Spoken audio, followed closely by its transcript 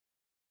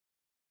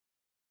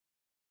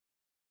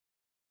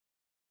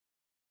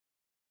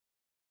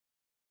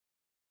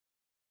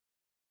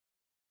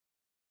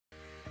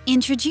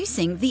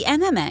Introducing the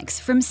MMX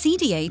from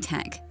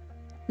CDA-TEK.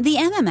 The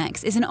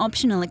MMX is an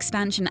optional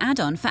expansion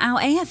add-on for our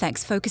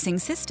AFX focusing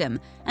system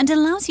and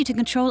allows you to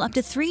control up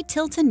to 3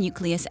 Tilta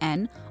Nucleus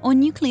N or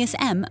Nucleus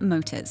M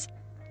motors.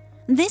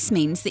 This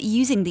means that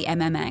using the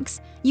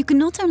MMX, you can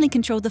not only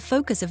control the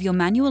focus of your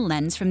manual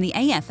lens from the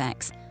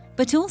AFX,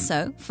 but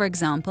also, for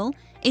example,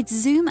 its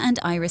zoom and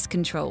iris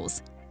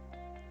controls.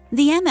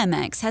 The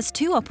MMX has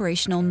 2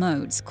 operational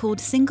modes called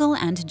single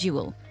and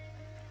dual.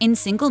 In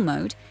single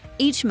mode,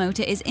 each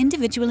motor is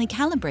individually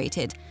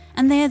calibrated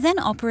and they are then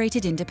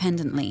operated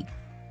independently.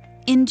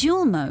 In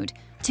dual mode,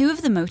 2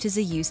 of the motors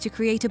are used to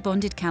create a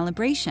bonded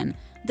calibration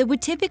that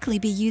would typically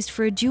be used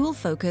for a dual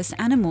focus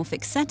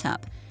anamorphic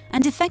setup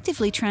and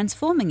effectively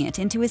transforming it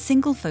into a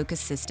single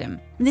focus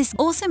system. This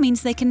also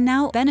means they can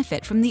now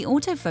benefit from the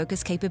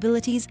autofocus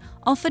capabilities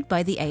offered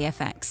by the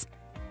AFX.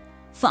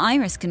 For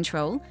iris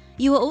control,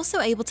 you are also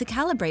able to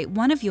calibrate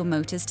one of your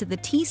motors to the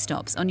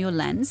T-stops on your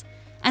lens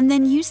and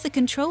then use the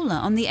controller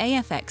on the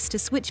AFX to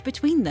switch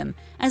between them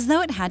as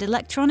though it had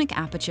electronic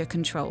aperture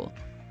control.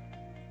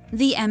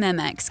 The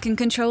MMX can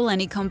control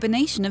any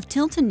combination of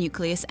Tilta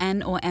Nucleus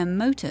N or M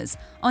motors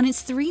on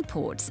its 3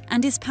 ports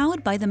and is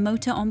powered by the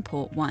motor on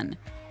port 1.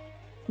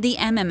 The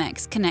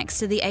MMX connects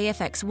to the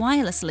AFX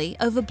wirelessly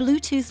over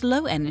Bluetooth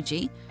Low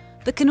Energy,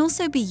 but can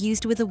also be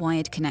used with a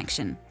wired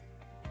connection.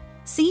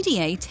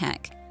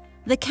 CDA-TEK,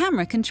 the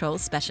camera control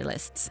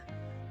specialists.